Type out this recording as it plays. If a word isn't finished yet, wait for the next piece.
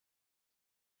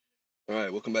All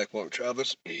right, welcome back, Long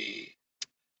Travelers. I'm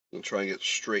gonna try and get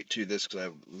straight to this because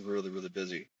I'm really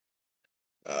busy.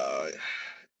 Uh,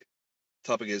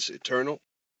 Topic is eternal.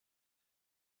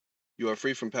 You are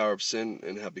free from power of sin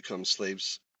and have become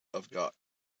slaves of God.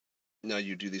 Now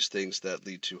you do these things that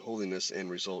lead to holiness and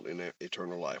result in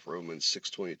eternal life. Romans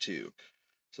 6:22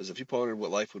 says, if you ponder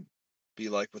what life would be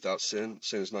like without sin,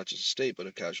 sin is not just a state but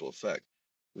a causal effect.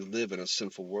 We live in a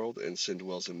sinful world, and sin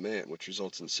dwells in man, which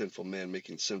results in sinful man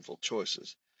making sinful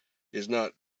choices. It is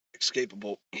not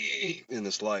escapable in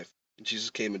this life. Jesus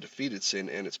came and defeated sin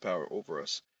and its power over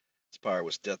us. Its power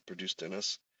was death produced in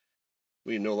us.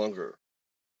 We no longer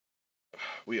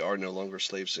we are no longer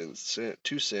slaves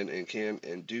to sin and can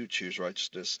and do choose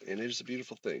righteousness, and it is a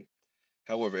beautiful thing.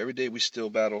 However, every day we still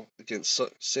battle against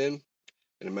sin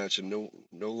and imagine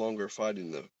no longer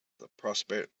fighting the pros,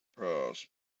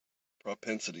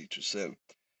 propensity to sin.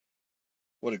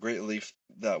 What a great relief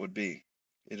that would be.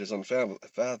 It is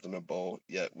unfathomable,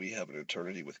 yet we have an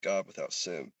eternity with God without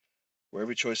sin, where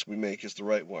every choice we make is the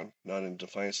right one, not in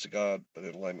defiance to God, but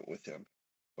in alignment with Him.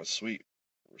 What sweet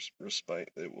respite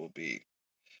it will be.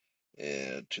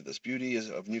 And to this beauty is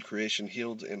of new creation,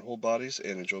 healed and whole bodies,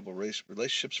 and enjoyable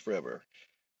relationships forever.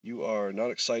 You are not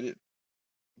excited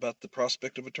about the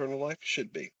prospect of eternal life?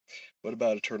 Should be. What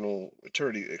about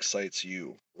eternity excites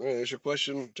you? All right, there's your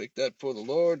question. Take that for the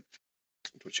Lord.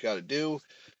 That's what you got to do.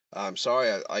 I'm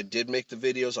sorry, I did make the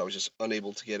videos. I was just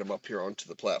unable to get them up here onto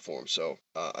the platform, so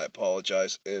I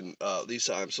apologize. And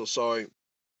Lisa, I'm so sorry.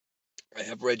 I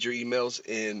have read your emails,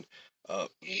 and uh,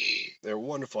 they're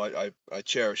wonderful. I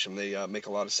cherish them. They make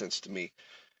a lot of sense to me.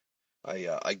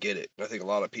 I get it. I think a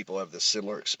lot of people have this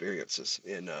similar experiences,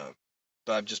 and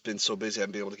but I've just been so busy I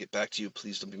haven't been able to get back to you.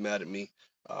 Please don't be mad at me.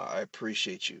 I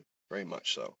appreciate you very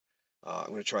much. So I'm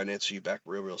going to try and answer you back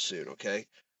real soon. Okay.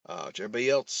 To everybody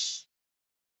else,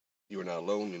 you are not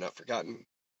alone. You're not forgotten.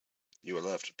 You are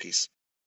loved. Peace.